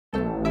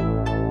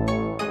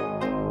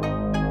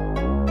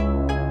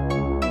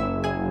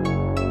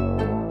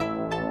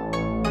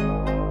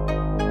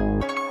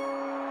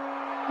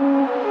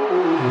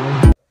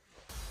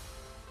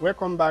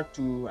Welcome back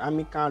to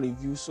Amical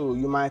Review. So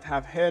you might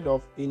have heard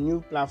of a new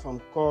platform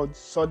called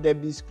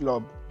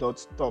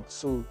Sotheby.top.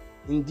 So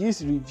in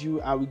this review,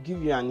 I will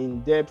give you an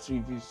in-depth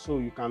review so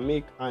you can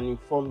make an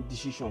informed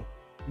decision.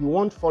 You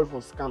won't fall for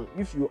scam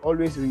if you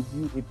always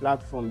review a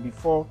platform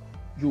before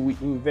you will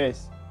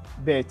invest.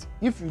 But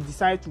if you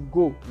decide to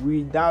go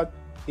without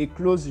a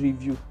close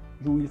review,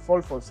 you will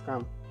fall for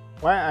scam.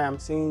 Why I am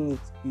saying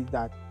it is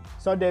that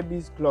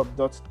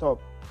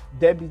Sotheby.top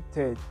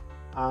debuted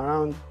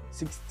around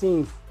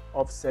 16th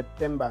of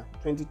September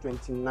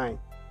 2029,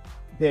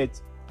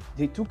 but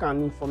they took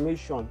an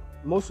information.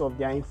 Most of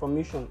their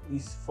information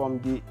is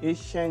from the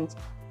ancient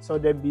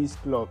Sotheby's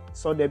club,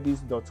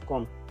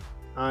 Sotheby.com,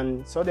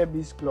 and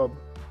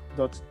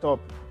Sotheby.top,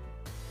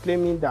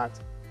 claiming that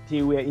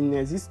they were in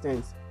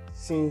existence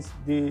since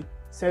the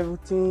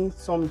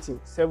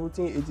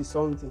 1780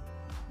 something,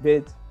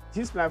 but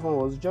this platform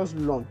was just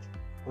launched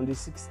on the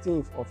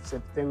 16th of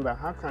September.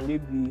 How can they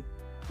be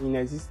in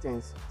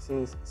existence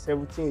since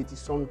 1780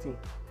 something?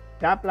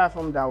 That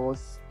platform that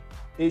was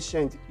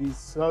ancient is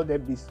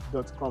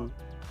Sotheby.com,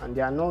 and they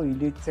are not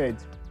related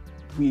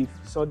with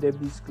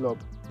Sotheby.top.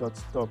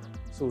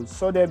 So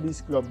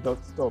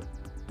Sotheby.top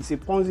is a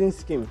Ponzi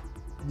scheme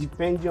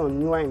depending on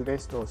newer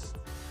investors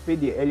pay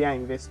the earlier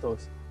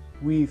investors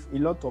with a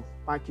lot of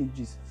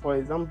packages. For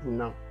example,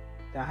 now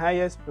the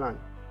highest plan,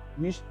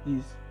 which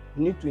is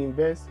you need to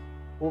invest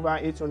over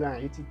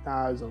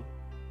 880,000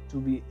 to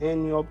be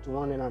earning up to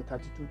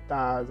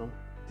 132,000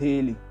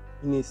 daily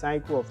in a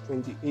cycle of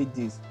 28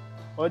 days.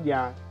 All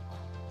their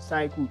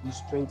cycle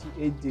is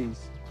 28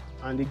 days,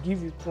 and they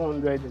give you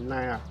 200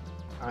 naira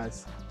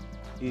as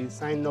a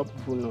sign-up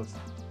bonus,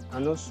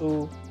 and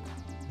also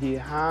they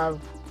have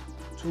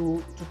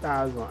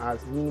 2,000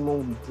 as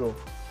minimum withdrawal,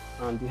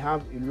 and they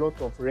have a lot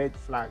of red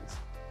flags.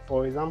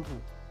 For example,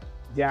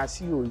 their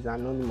CEO is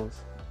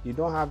anonymous. They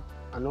don't have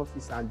an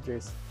office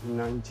address in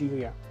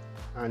Nigeria,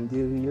 and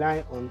they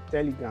rely on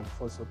Telegram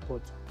for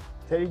support.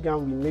 Telegram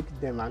will make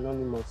them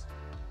anonymous,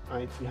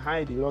 and it will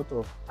hide a lot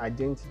of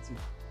identity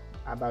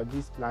about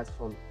this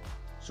platform.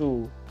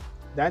 So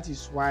that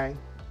is why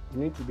you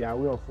need to be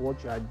aware of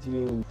what you are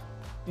dealing with.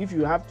 If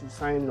you have to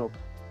sign up,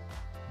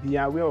 be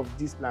aware of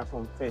this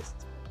platform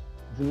first.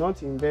 Do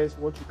not invest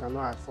what you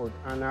cannot afford,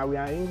 and I will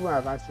even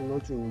advise you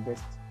not to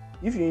invest.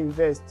 If you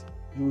invest,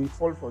 you will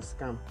fall for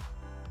scam.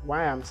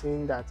 Why I'm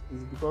saying that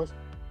is because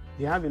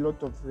they have a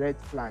lot of red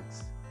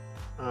flags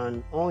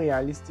and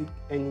unrealistic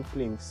earning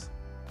claims,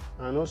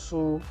 and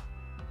also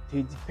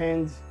they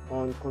depend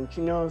on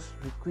continuous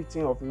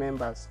recruiting of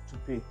members to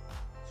pay.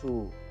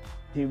 So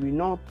they will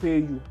not pay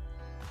you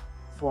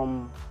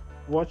from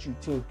what you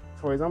think.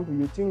 For example,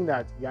 you think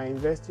that you are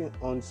investing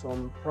on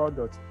some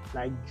product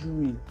like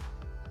jewelry,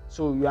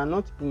 so you are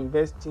not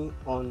investing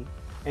on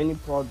any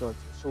product.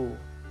 So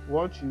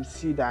what you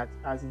see that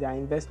as their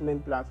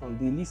investment platform,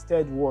 they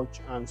listed watch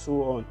and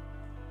so on.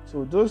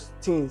 So those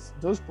things,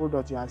 those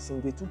products you are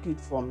seeing, they took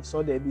it from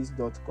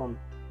Sotheby.com,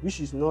 which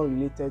is not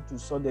related to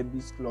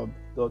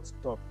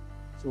Sotheby.top.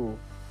 So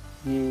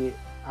they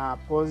are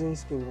pausing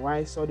scheme.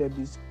 Why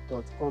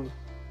Sotheby.com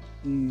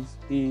is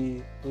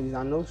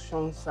an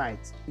auction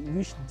site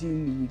which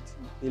deal with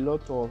a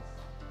lot of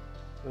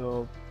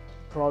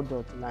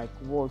product like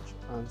watch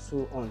and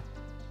so on.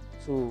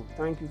 So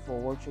thank you for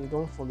watching.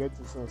 Don't forget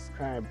to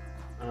subscribe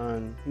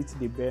and hit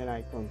the bell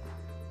icon.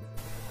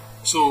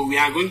 So we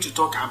are going to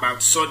talk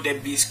about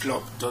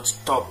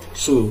Sotheby.top.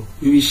 So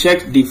we will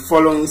check the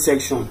following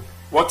section.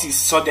 What is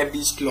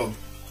Sotheby's Club?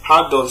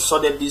 How does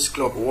Sotheby's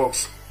Club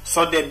works?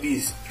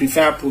 Sotheby's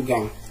referral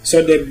program.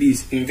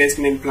 Sotheby's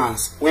investment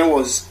plans. When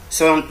was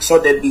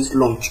Sotheby's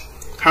launch?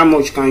 How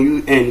much can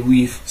you earn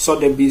with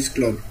Sotheby's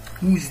Club?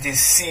 Who is the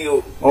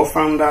CEO or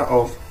founder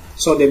of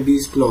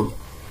Sotheby's Club?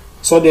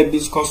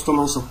 Sotheby's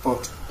customer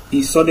support.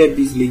 Is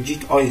Sotheby's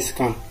legit or a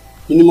scam?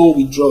 Minimum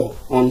withdrawal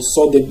on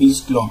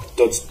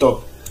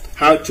Sotheby.top.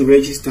 How to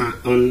register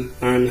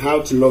and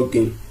how to log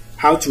in.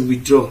 How to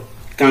withdraw.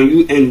 Can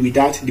you earn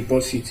without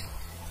deposit?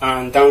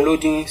 And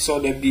downloading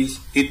Sotheby's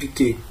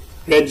APK.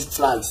 Red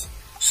flags.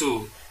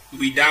 So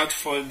without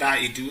further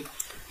ado,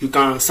 you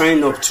can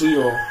sign up through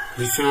your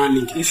referral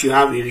link if you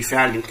have a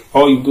referral link,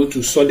 or you go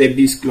to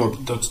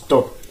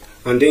Sotheby.top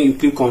and then you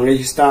click on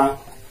register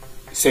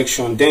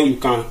section. Then you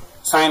can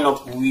sign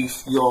up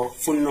with your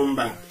phone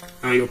number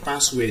and your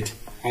password,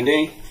 and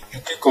then you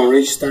click on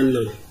register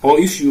now. Or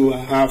if you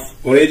have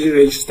already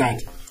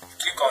registered, you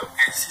click on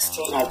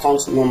existing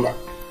account number,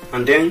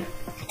 and then you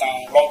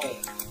can log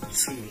in.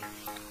 So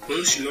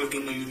once you log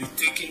in, you will be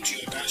taken to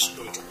your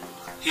dashboard.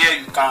 Here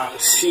you can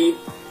see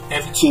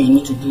everything you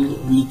need to do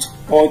with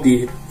all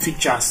the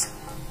features.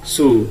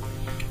 So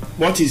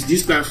what is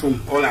this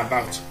platform all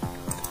about?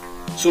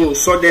 So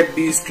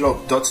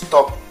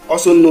Sotheby.top,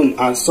 also known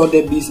as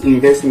Sotheby's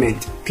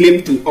Investment,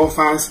 claim to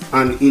offer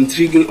an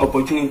intriguing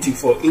opportunity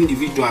for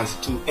individuals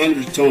to earn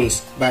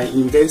returns by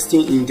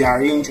investing in their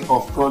range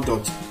of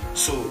products.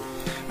 So,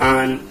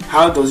 and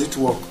how does it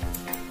work?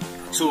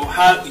 So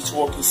how it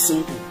works is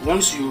simple.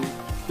 Once you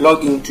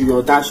log into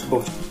your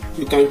dashboard,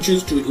 you can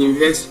choose to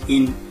invest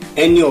in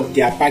any of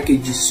their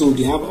packages. So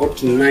they have up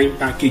to 9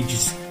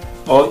 packages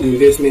or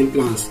investment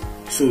plans.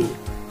 So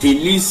the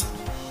least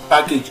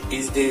package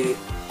is the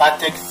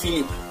Patek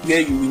Philippe,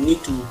 where you will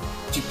need to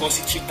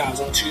deposit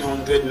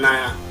 3,300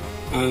 naira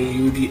and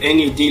you will be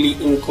earning a daily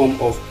income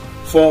of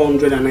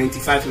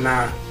 495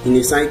 naira in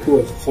a cycle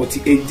of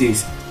 48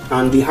 days.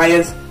 And the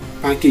highest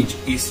package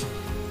is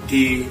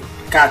the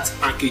CAT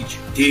package.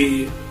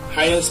 The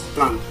highest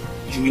plan,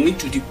 you will need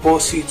to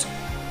deposit,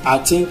 I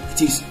think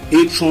it is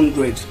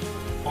 800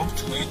 up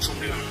to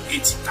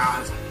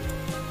 880,000.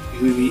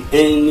 You will be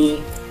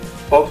earning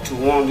up to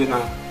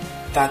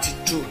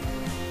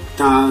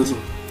 132,000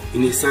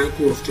 in a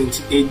cycle of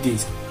 28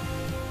 days.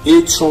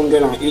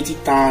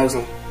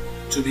 880,000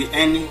 to be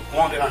earning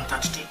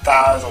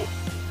 132,000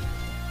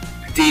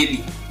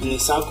 daily in a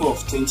cycle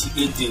of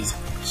 28 days.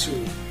 So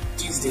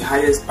this is the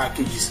highest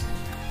packages,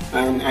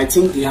 and I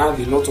think they have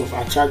a lot of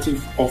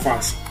attractive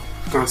offers.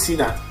 You can see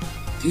that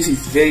this is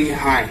very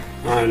high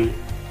and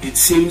it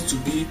seems to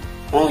be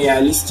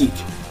unrealistic,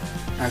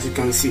 as you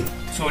can see.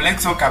 So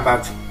let's talk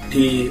about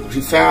the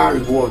referral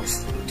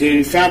rewards. The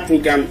referral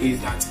program is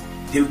that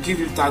they will give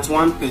you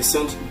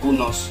 31%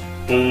 bonus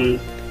on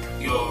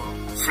your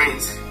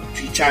friend's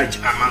recharge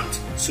amount.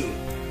 So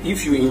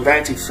if you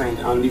invite a friend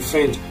and the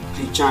friend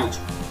recharge,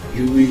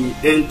 you will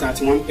earn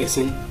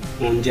 31%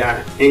 on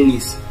their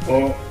earnings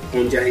or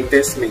on their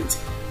investment.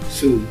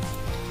 So,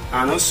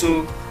 and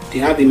also they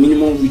have a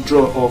minimum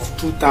withdrawal of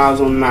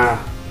 2,000 naira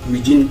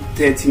within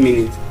 30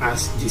 minutes,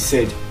 as they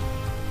said.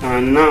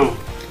 And now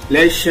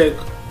let's check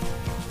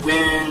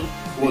when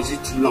was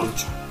it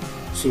launched.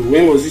 So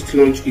when was it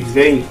launched is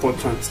very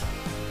important.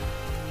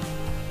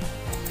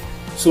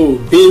 So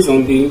based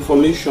on the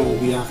information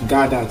we have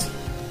gathered,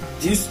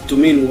 this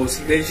domain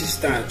was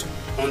registered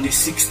on the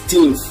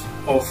 16th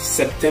of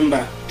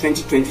September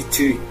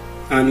 2023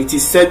 and it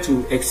is set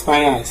to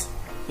expire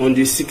on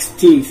the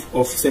 16th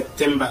of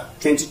September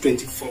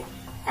 2024,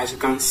 as you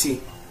can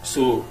see.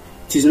 So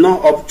it is now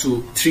up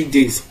to 3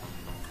 days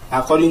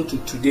according to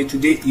today.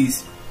 Today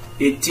is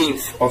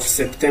 18th of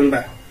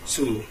September,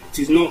 so it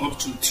is now up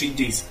to 3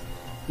 days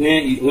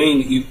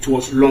when it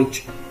was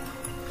launched.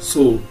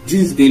 So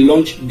this is the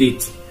launch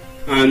date,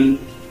 and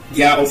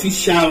their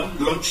official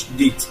launch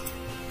date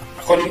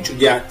according to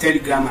their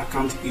Telegram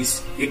account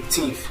is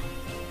 18th.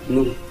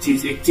 No, it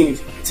is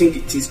 18th. I think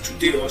it is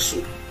today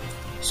also.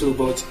 So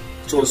but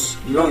it was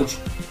launched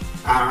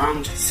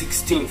around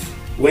 16th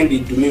when the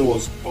domain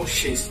was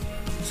purchased.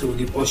 So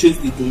they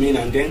purchased the domain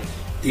and then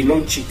they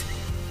launched it.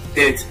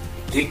 But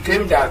they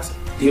claim that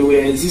they were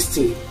in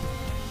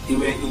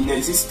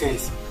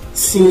existence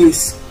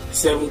since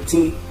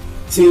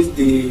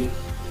the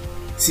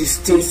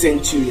 16th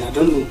century. I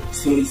don't know,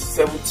 since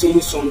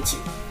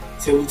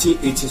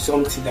 1780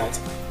 something that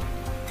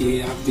they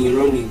have been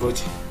running,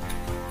 but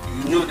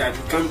you know that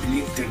you can't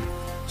believe them.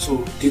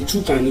 So they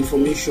took an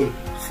information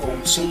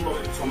from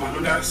somebody, from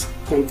another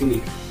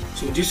company.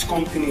 So this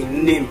company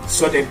named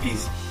Sotheby,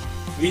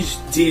 which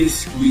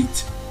deals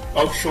with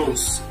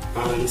auctions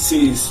and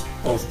sales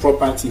of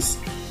properties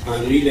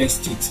and real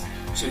estate.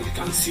 So you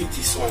can see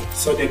this one,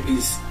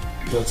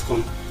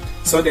 Sotheby.com.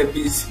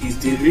 Sotheby is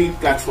the real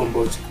platform,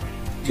 but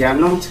they are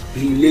not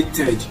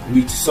related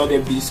with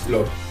Sotheby's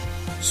Club.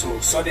 So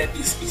Sotheby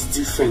is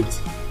different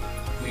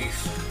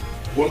with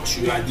what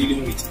you are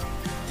dealing with.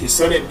 The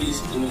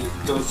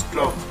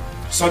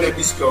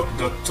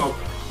Sotheby.top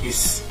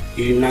is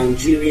a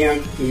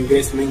Nigerian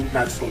investment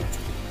platform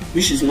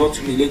which is not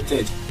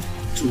related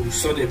to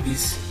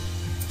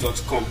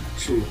Sotheby.com.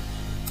 So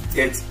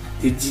that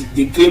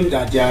they claim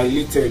that they are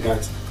related,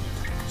 that,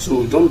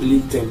 so don't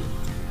believe them.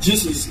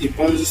 This is a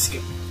Ponzi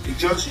scheme. They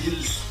just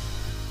use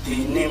the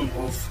name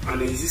of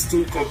an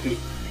existing company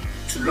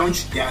to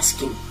launch their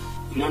scheme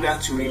in order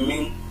to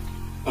remain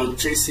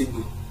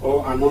untraceable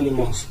or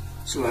anonymous.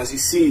 So as you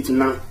see it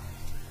now,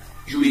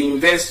 you will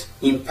invest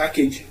in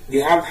package. They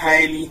have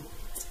highly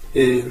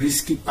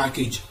risky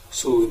package.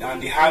 So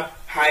and they have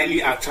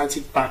highly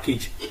attractive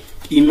package.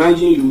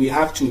 Imagine you will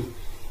have to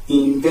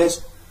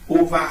invest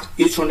over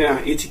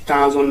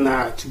 880,000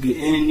 naira to be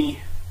earning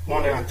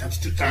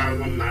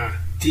 132,000 naira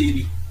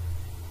daily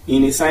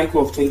in a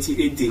cycle of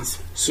 28 days.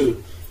 So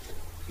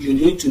you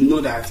need to know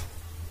that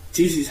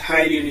this is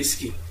highly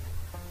risky.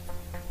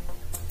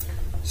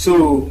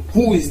 So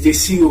who is the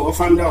CEO or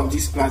founder of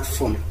this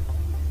platform?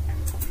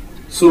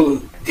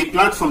 So the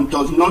platform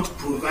does not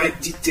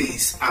provide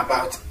details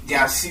about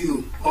their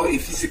CEO or a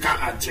physical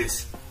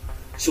address.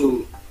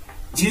 So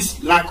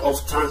this lack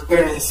of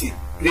transparency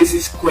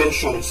raises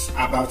questions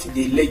about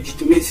the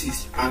legitimacy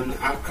and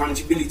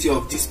accountability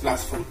of this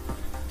platform.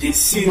 The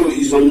CEO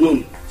is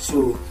unknown,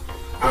 so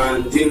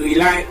and they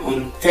rely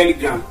on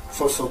Telegram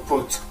for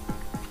support.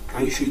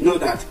 And you should know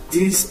that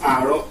these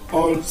are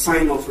all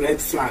signs of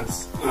red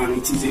flags, and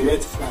it is a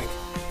red flag.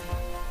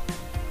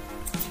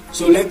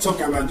 So let's talk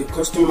about the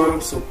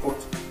customer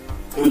support.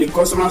 On the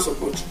customer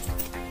support,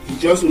 you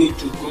just need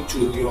to go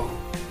to your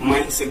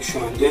mind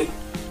section and then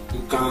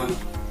you can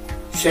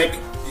check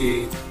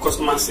the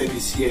customer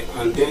service here,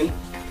 and then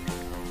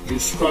you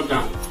scroll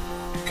down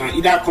You can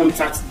either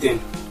contact them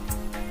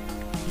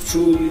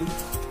through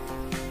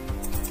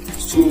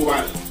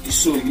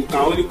so you can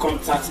only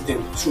contact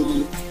them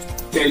through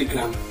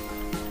Telegram.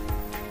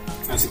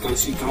 As you can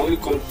see, you can only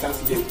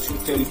contact them through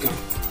Telegram.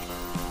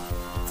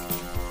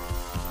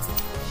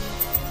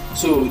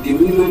 So the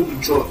minimum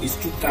withdrawal is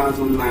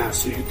 2,000 naira.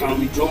 So you can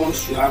withdraw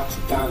once you have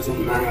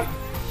 2,000 naira.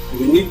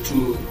 You need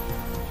to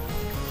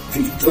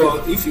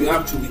withdraw. If you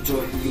have to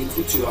withdraw, you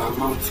input your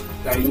amount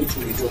that you need to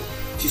withdraw.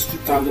 It is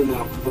 2,000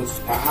 naira because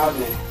I have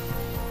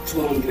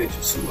 200,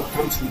 so I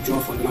can't withdraw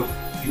for now.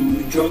 You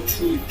withdraw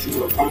through to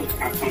your bank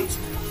account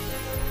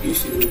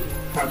if you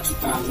have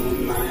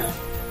 2,000 naira,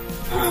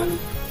 and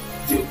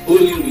they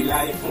only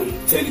rely on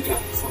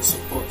Telegram for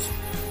support.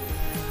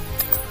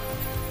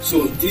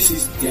 So this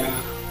is their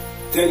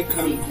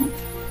Telegram group.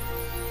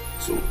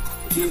 So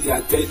this is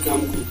their Telegram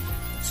group.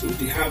 So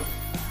they have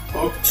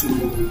up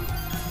to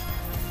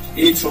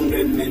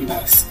 800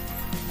 members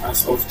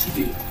as of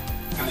today.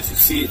 As you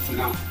see it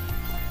now,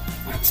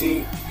 I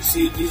think you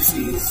see this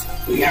is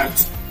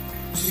React.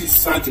 This is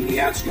such a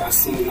React you are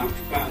seeing now.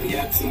 People are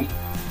reacting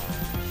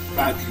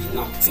badly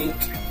now. I think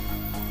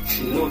you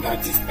should know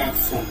that this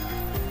platform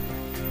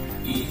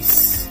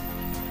is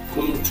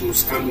going to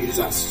scam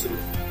users. So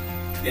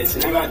let's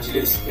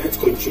nevertheless, let's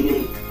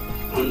continue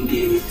on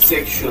the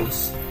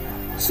sections.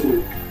 So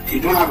they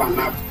don't have an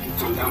app you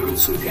can download,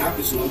 so the app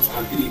is not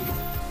available.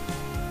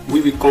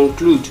 We will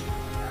conclude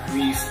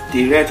with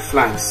the red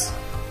flags,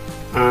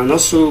 and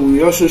also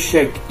we also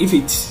check if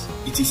it is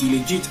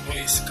legit or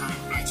a scam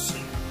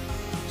platform.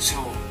 So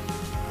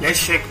let's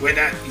check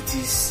whether it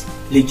is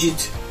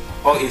legit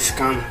or a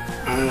scam,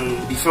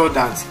 and before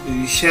that we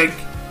will check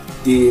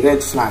the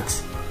red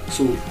flags.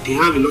 So they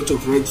have a lot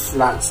of red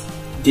flags.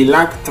 They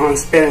lack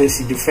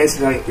transparency, the first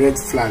red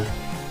flag,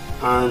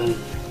 and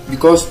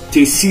because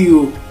the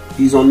CEO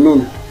is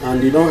unknown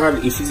and they don't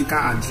have a physical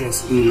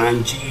address in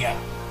Nigeria,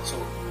 so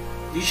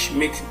this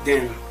makes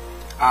them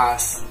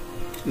as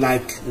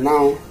like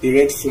now a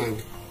red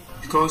flag.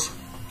 Because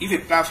if a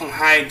platform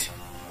hide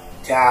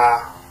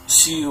their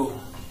CEO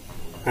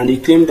and they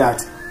claim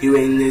that they were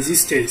in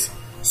existence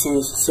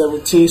since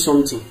 17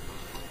 something,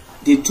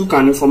 they took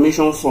an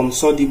information from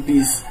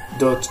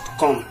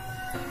Sotheby.top,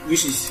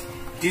 which is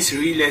this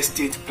real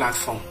estate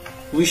platform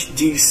which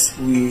deals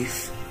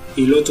with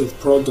a lot of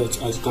products.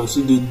 As you can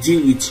see, they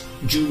deal with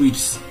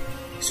jewelries.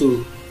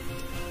 So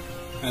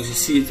as you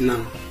see it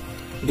now,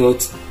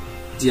 but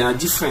they are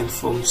different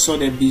from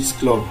Sotheby's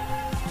Club.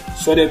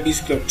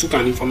 Sotheby's Club took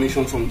an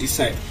information from this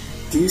site.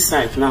 This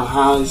site now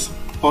has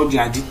all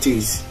their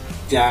details,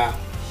 their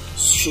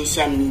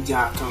social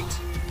media account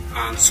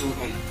and so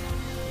on.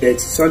 But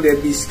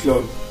Sotheby's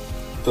Club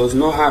does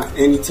not have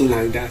anything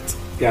like that.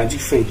 They are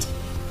different.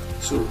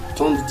 So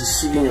don't be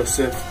deceiving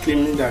yourself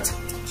claiming that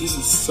this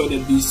is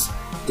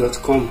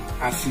Sotheby.com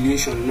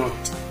affiliation. No,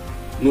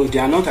 they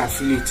are not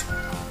affiliate.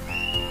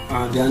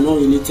 They are not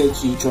related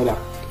to each other.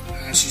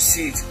 As you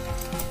see it,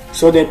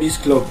 Sotheby's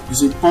Club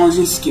is a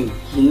Ponzi scheme.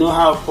 You know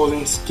how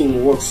Ponzi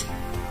scheme works.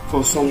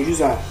 For some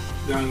users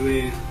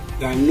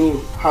that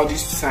know how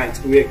this site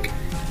works,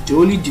 they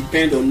only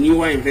depend on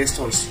newer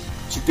investors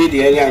to pay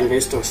the earlier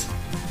investors.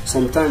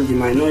 Sometimes they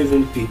might not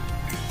even pay.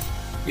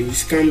 They will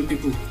scam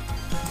people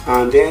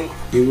and then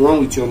they run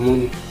with your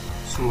money.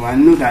 So I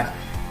know that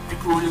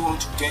people only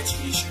want to get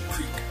rich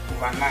quick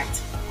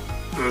overnight,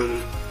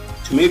 and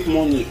to make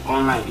money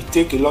online it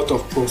takes a lot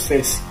of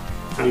process,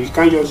 and you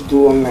can't just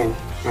go online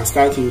and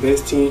start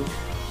investing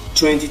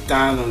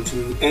 20,000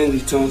 to earn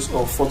returns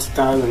of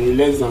 40,000 in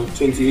less than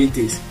 28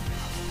 days.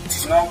 It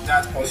is not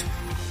that possible.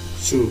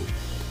 So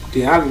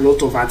they have a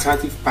lot of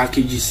attractive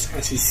packages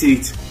as you see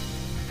it.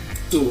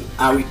 So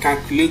I will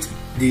calculate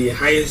the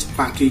highest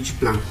package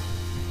plan.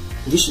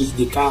 This is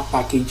the card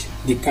package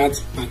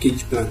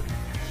plan.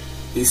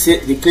 They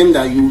claim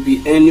that you will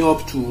be earning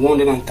up to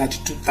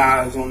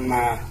 132,000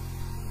 naira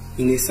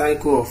in a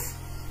cycle of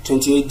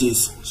 28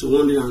 days. So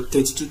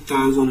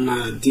 132,000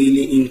 naira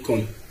daily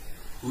income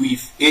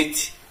with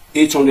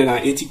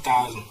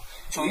 880,000.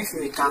 So if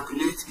we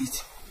calculate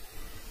it,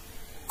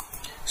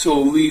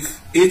 so with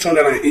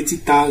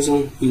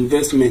 880,000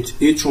 investment,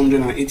 you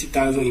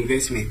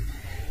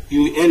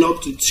will earn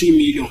up to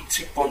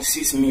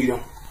 3.6 million.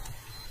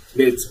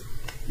 But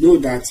know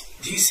that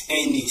these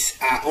earnings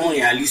are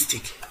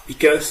unrealistic,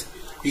 because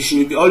you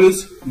should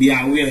always be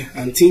aware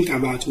and think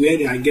about where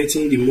they are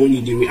getting the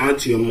money they will add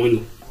to your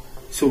money.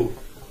 So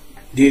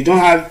they don't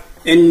have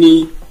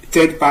any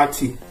third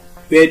party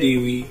where they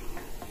will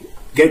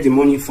get the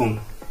money from,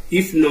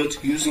 if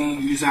not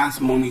using users'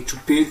 money to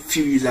pay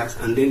few users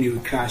and then they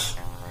will crash.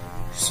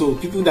 So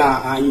people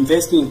that are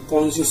investing in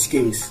Ponzi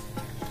schemes,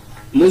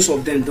 most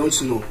of them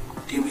don't know.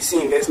 They will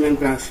see investment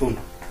platform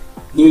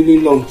newly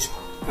launched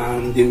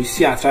and they will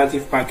see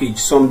attractive package.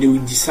 Some they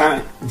will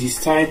decide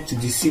to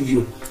deceive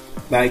you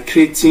by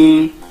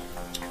creating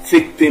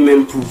fake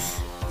payment proof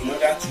in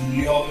order to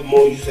lure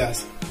more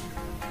users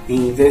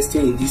in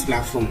investing in this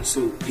platform.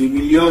 So they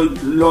will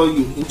lure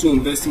you into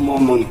investing more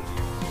money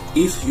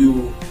if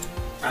you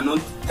are not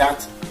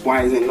that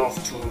wise enough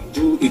to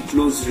do a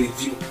close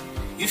review.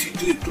 If you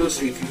do a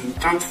close review, you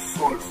can't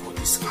fall for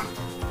the scam.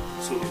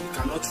 So you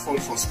cannot fall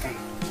for scam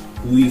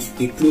with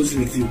a close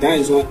review. That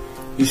is why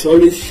you should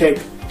always check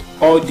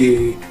all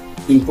the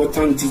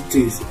important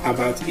details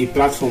about a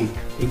platform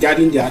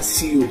regarding their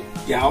CEO,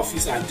 their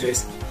office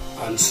address,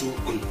 and so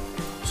on.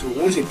 So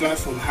once a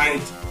platform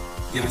hides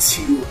their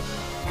CEO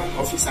and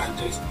office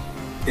address,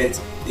 that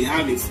they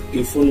have a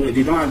phone,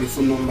 they don't have a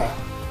phone number,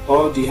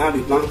 or they have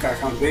a bank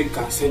account where you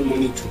can send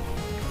money to,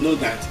 know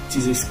that it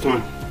is a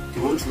scam.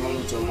 They want to run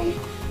with your money.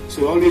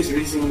 So always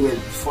reason well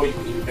before you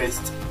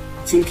invest.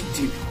 Think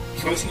deep,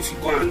 because if you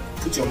go and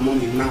put your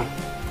money now,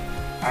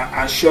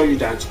 I assure you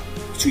that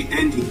it will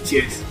end in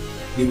tears.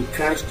 They will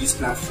crash this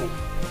platform.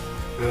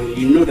 And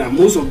you know that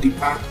most of the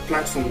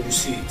platforms you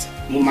see it,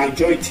 the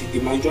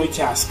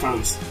majority are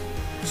scams.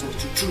 So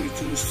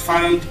to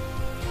find,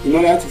 in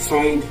order to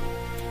find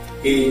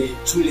a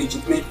true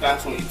legitimate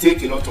platform, it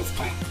takes a lot of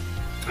time.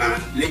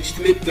 And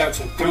legitimate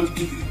platform can't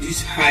give you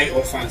these high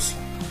offers.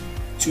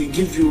 It will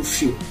give you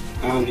few.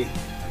 And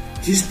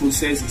this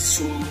process is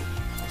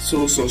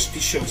so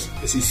suspicious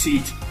as you see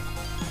it.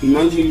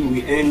 Imagine you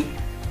will earn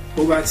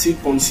over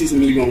 3.6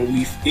 million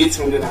with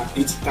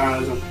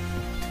 880,000.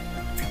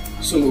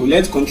 So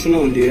let's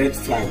continue on the red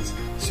flags.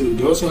 So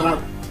they also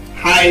have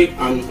high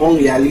and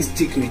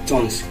unrealistic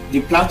returns.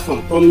 The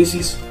platform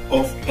promises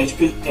of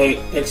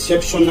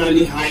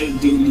exceptionally high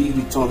daily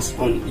returns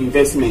on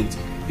investment,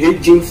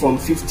 ranging from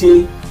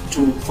 15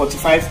 to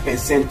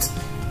 45%,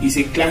 is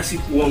a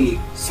classic warning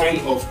sign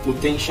of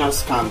potential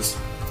scams,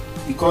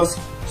 because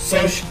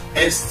such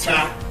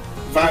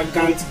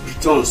extravagant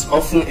returns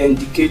often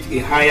indicate a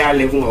higher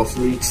level of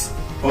risk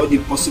or the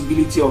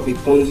possibility of a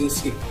Ponzi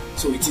scheme.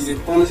 So it is a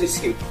Ponzi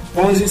scheme.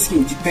 Ponzi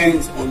scheme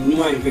depends on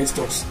newer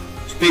investors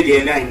to pay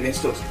the other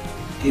investors.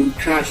 They will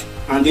crash,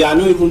 and they are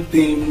not even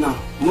paying now.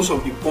 Most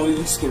of the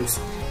Ponzi schemes,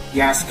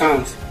 they are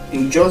scams. They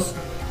will just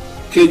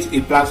create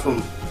a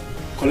platform,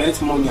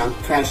 collect money and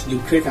crash. They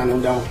will create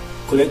another one,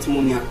 collect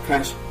money and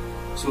crash.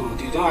 So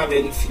they don't have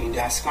anything. They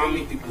are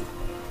scamming people.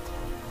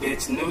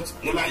 But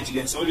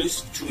nevertheless,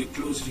 always do a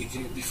close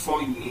review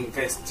before you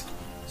invest.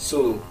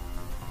 So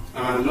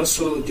and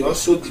also they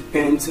also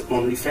depend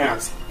on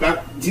referrals.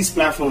 This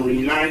platform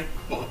rely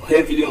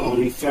heavily on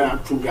referral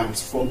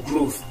programs for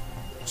growth.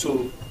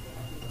 So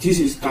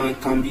this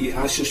can be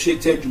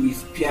associated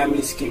with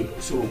pyramid scheme.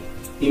 So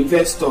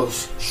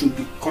investors should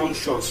be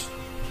conscious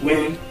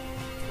when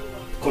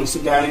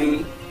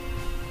considering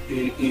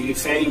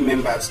referring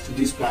members to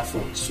this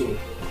platform. So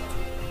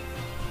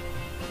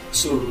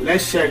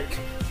let's check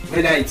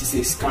whether it is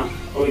a scam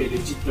or a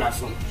legit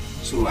platform.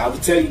 So I will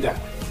tell you that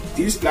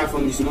this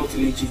platform is not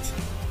legit.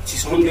 It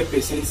is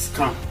 100%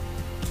 scam.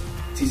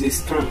 It is a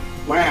scam.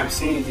 Why I'm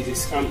saying it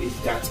is a scam is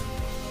that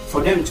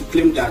for them to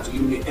claim that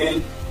you will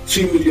earn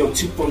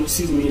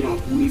 3.6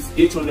 million with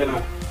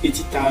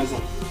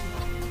 880,000,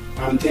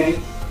 and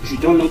then you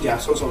don't know their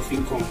source of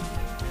income.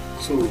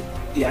 So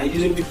they are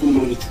using people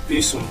money to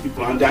pay some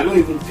people, and they are not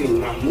even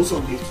paying now. Most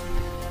of the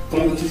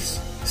Ponzi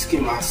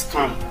scheme are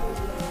scam.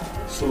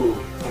 So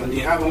and they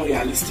have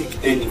unrealistic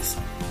earnings.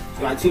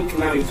 So I think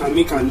now you can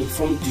make an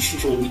informed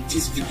decision with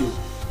this video,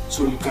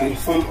 so you can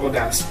inform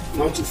others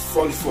not to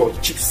fall for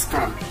cheap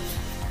scam.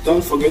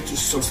 Don't forget to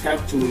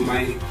subscribe to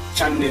my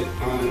channel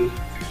and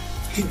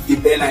hit the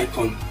bell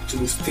icon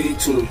to stay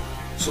tuned.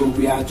 So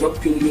we are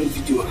dropping new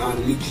video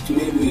and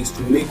legitimate ways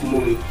to make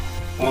money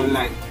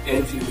online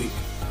every week.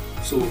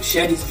 So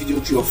share this video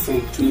to your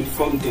friend to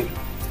inform them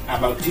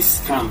about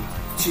this scam.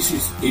 This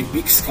is a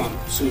big scam,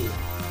 so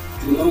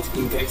do not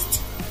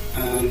invest.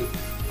 And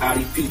I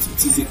repeat,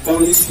 it is a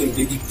Ponzi scheme.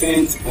 They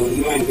depend on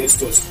newer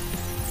investors,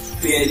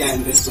 pay other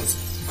investors,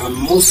 and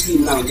mostly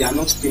now they are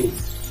not paying.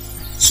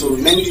 So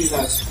many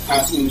users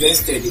have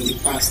invested in the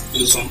past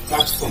in some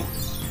platform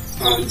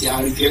and they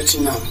are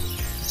regretting now.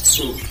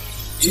 So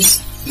this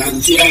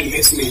Nigeria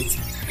investment,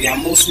 they are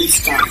mostly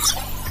scams.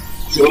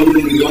 You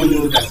all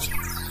know that.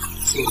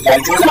 So they are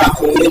just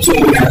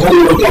accumulating money. I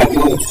don't know they are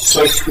doing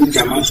such huge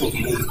amounts of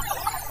money.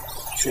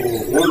 So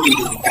one day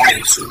they will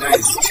die. So that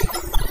is it.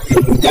 They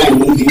will die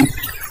one day,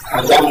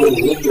 and that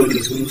money nobody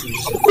is going to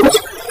use it. But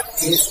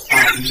these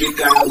are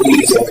illegal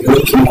ways of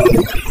making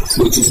money.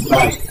 So it is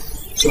bad.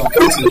 So I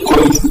want to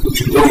encourage people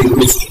to go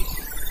invest.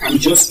 I'm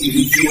just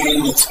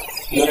reviewing it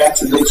in order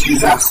to let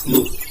users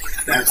know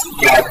that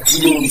they are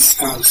dealing with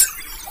scams.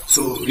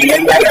 So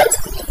remember that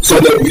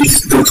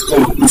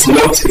Sotheby.top is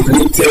not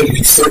related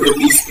with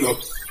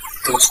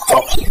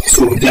Sotheby.top.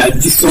 So there are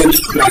different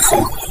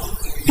platforms.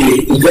 The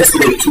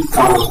investment took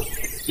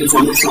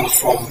information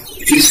from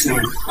this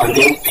one and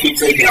then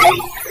created their own.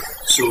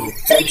 So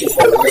thank you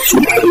for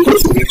watching and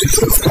don't forget to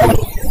subscribe.